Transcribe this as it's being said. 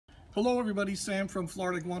Hello everybody, Sam from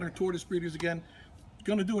Florida Iguana Tortoise Breeders again.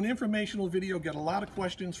 Going to do an informational video, get a lot of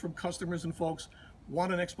questions from customers and folks,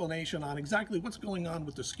 want an explanation on exactly what's going on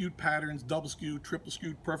with the scute patterns, double scute, triple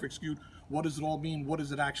scute, perfect scute, what does it all mean, what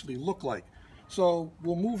does it actually look like. So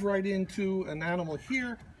we'll move right into an animal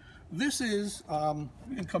here. This is,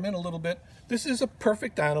 we can come in a little bit, this is a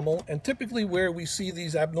perfect animal, and typically where we see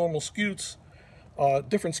these abnormal scutes,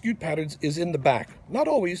 different scute patterns, is in the back. Not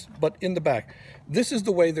always, but in the back. This is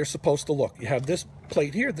the way they're supposed to look. You have this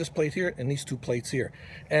plate here, and these two plates here.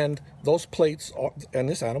 And those plates and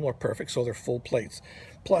this animal are perfect, so they're full plates.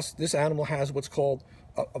 Plus, this animal has what's called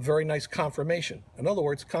a very nice conformation. In other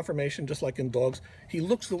words, conformation, just like in dogs, he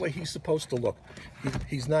looks the way he's supposed to look.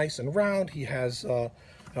 He's nice and round. He has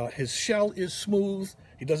his shell is smooth.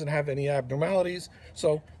 He doesn't have any abnormalities.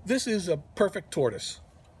 So this is a perfect tortoise.